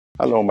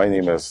Hello, my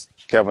name is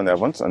Kevin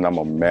Evans, and I'm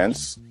a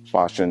men's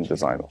fashion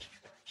designer.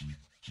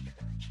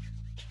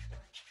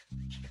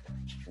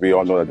 We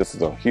all know that this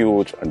is a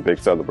huge and big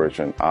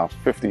celebration, our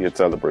 50th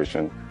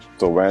celebration.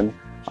 So when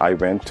I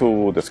went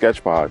to the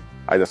sketch pad,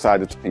 I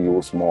decided to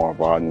use more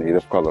of our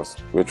native colors,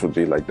 which would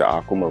be like the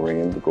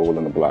aquamarine, the gold,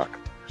 and the black.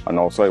 And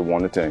also I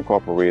wanted to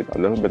incorporate a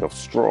little bit of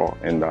straw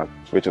in that,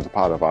 which is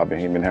part of our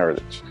Bahamian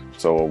heritage.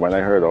 So when I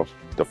heard of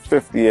the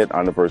 50th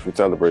anniversary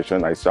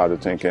celebration, I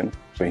started thinking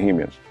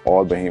Bahamian,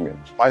 all Bahamian.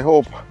 I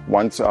hope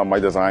once my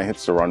design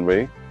hits the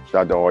runway,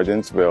 that the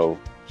audience will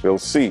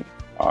see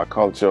our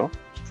culture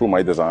through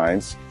my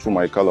designs, through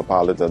my color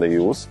palette that I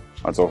use.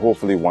 And so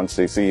hopefully once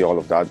they see all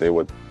of that, they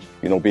would,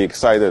 be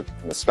excited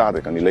and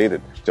ecstatic and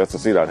elated just to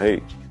see that,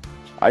 hey,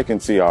 I can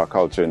see our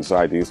culture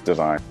inside these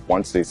designs.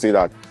 Once they see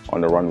that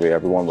on the runway,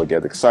 everyone will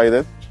get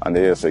excited and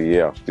they'll say,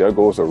 yeah, there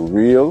goes a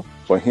real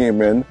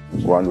Bahamian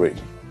runway.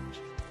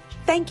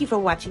 Thank you for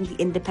watching the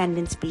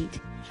Independence Beat.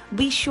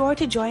 Be sure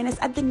to join us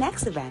at the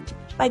next event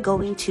by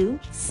going to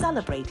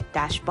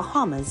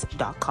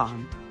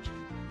celebrate-bahamas.com.